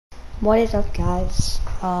What is up, guys?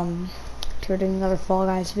 We're doing another Fall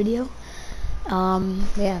Guys video. Yeah, I'm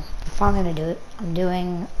finally gonna do it. I'm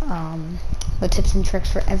doing the tips and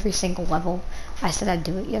tricks for every single level. I said I'd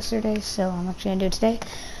do it yesterday, so I'm actually gonna do it today.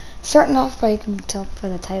 Starting off by, you can tell for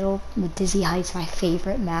the title, with Dizzy Heights, my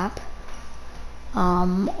favorite map.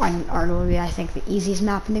 Arguably, I think the easiest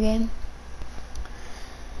map in the game.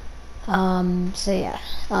 So yeah,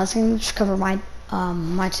 it's gonna just cover my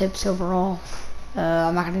my tips overall.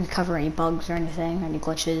 I'm not going to cover any bugs or anything, any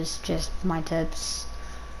glitches, just my tips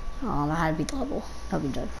on how to beat the level. That'll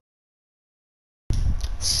be good.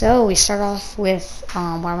 So we start off with what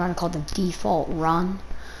I'm going to call the default run.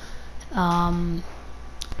 Yeah,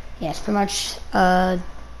 it's pretty much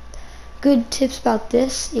good tips about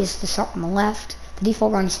this is to start on the left. The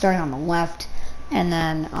default run is starting on the left, and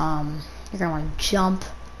then you're going to want to jump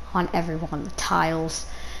on every one of the tiles.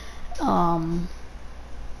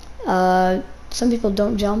 Some people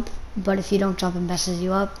don't jump, but if you don't jump, it messes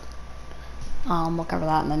you up. We'll cover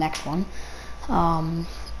that in the next one.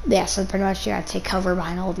 Yeah, so pretty much you gotta take cover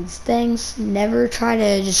behind all these things. Never try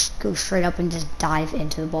to just go straight up and just dive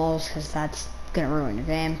into the balls, because that's gonna ruin your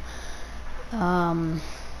game. Yeah,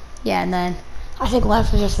 and then I think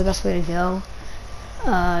left is just the best way to go.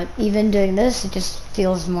 Even doing this, it just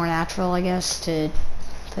feels more natural, I guess, to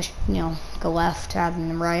push, go left rather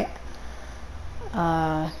than right.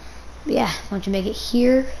 Yeah, once you make it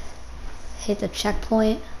here, hit the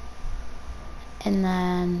checkpoint, and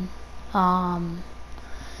then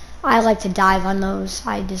I like to dive on those.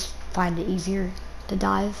 I just find it easier to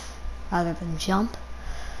dive rather than jump.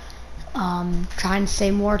 Try and stay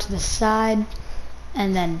more to the side,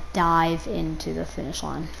 and then dive into the finish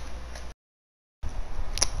line.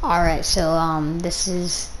 Alright, so this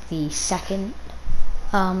is the second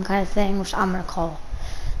kind of thing, which I'm gonna call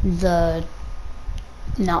the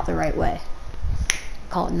not the right way.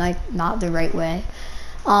 Call it not the right way.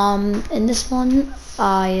 In this one,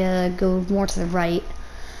 I go more to the right.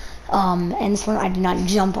 And this one, I do not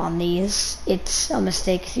jump on these. It's a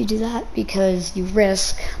mistake if you do that, because you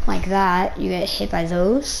risk, like that, you get hit by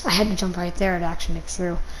those. I had to jump right there to actually make it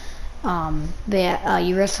through. But yeah,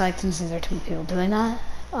 you risk, like, since there are too many people doing that,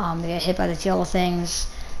 they get hit by the yellow things,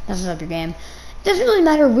 messes up your game. It doesn't really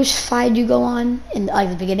matter which side you go on in like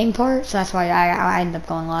the beginning part, so that's why I ended up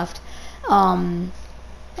going left.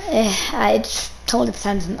 It totally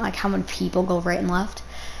depends on like how many people go right and left.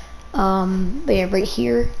 But yeah, right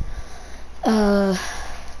here, I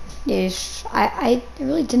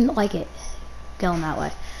really didn't like it going that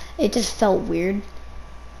way. It just felt weird.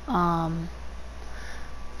 To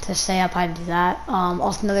stay up, I had to do that.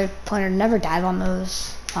 Also, another pointer: never dive on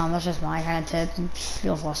those. That's just my kind of tip. It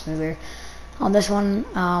feels a lot smoother. On this one,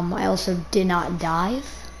 I also did not dive.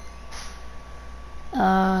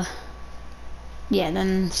 Yeah,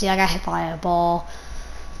 then see, I got hit by a ball.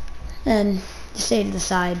 Then you stay to the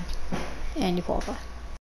side, and you qualify.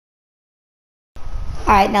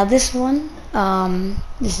 Alright, now this one,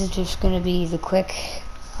 this is just gonna be the quick,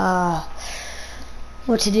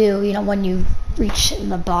 what to do, when you reach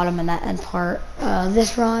the bottom in that end part.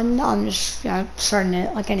 This run, I'm just starting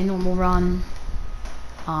it like any normal run.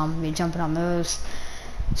 You're jumping on those.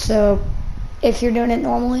 So if you're doing it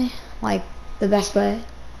normally, like the best way,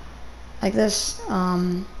 like this, as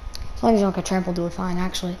long as you don't get trampled, do it fine,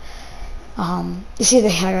 actually. You see,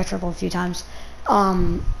 I got trampled a few times.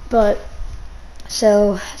 But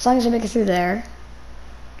so as long as you make it through there,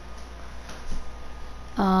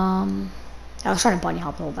 I was trying to bunny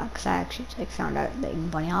hop a little back because I actually found out that you can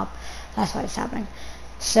bunny hop. That's why it's happening.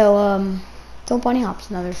 So don't bunny hop is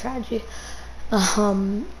another strategy.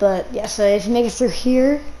 But yeah, so if you make it through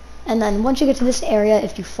here, and then once you get to this area,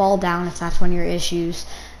 if you fall down, if that's one of your issues,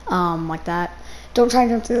 like that, don't try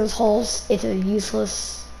to jump through those holes. It's a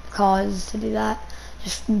useless cause to do that.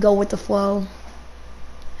 Just go with the flow,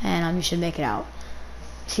 and you should make it out.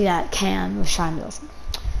 See, that can was trying to go through.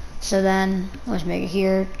 So then, once you make it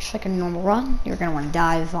here, just like a normal run, you're gonna want to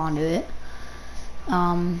dive onto it.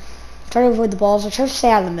 Try to avoid the balls, or try to stay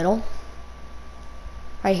out of the middle.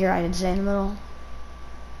 Right here, I didn't stay in the middle.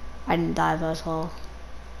 I didn't dive as well.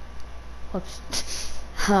 Whoops.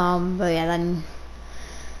 But yeah, then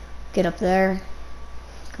get up there,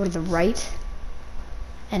 go to the right,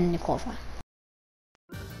 and you qualify.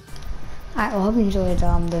 Alright, well, I hope you enjoyed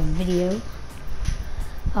the video.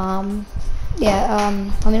 Yeah,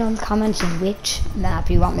 let me know in the comments which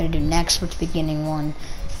map you want me to do next, which beginning one.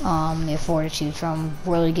 You have 4 to choose from: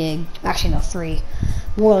 Whirligig, actually no, 3.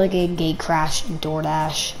 Whirligig, Gatecrash, and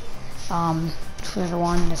DoorDash. Whichever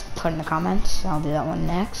one, just put in the comments. I'll do that one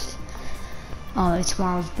next.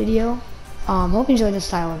 Tomorrow's video. Hope you enjoyed this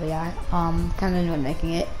style of video. Kind of enjoyed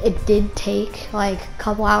making it. It did take like a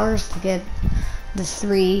couple hours to get the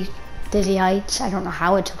 3 Dizzy Heights. I don't know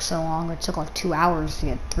how it took so long. It took like 2 hours to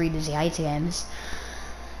get 3 Dizzy Heights games.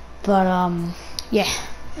 But yeah,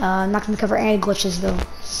 I'm not gonna cover any glitches though.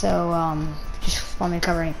 So just want me to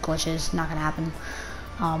cover any glitches, not gonna happen.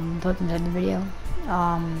 Hope you enjoyed the video.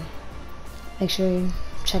 Make sure you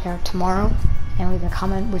check out tomorrow and leave a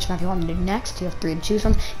comment which map you want me to do next. You have 3 to choose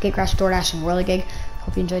from: Gatecrash, DoorDash, and Whirligig.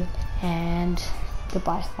 Hope you enjoyed, and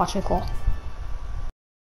goodbye. Watch me cool.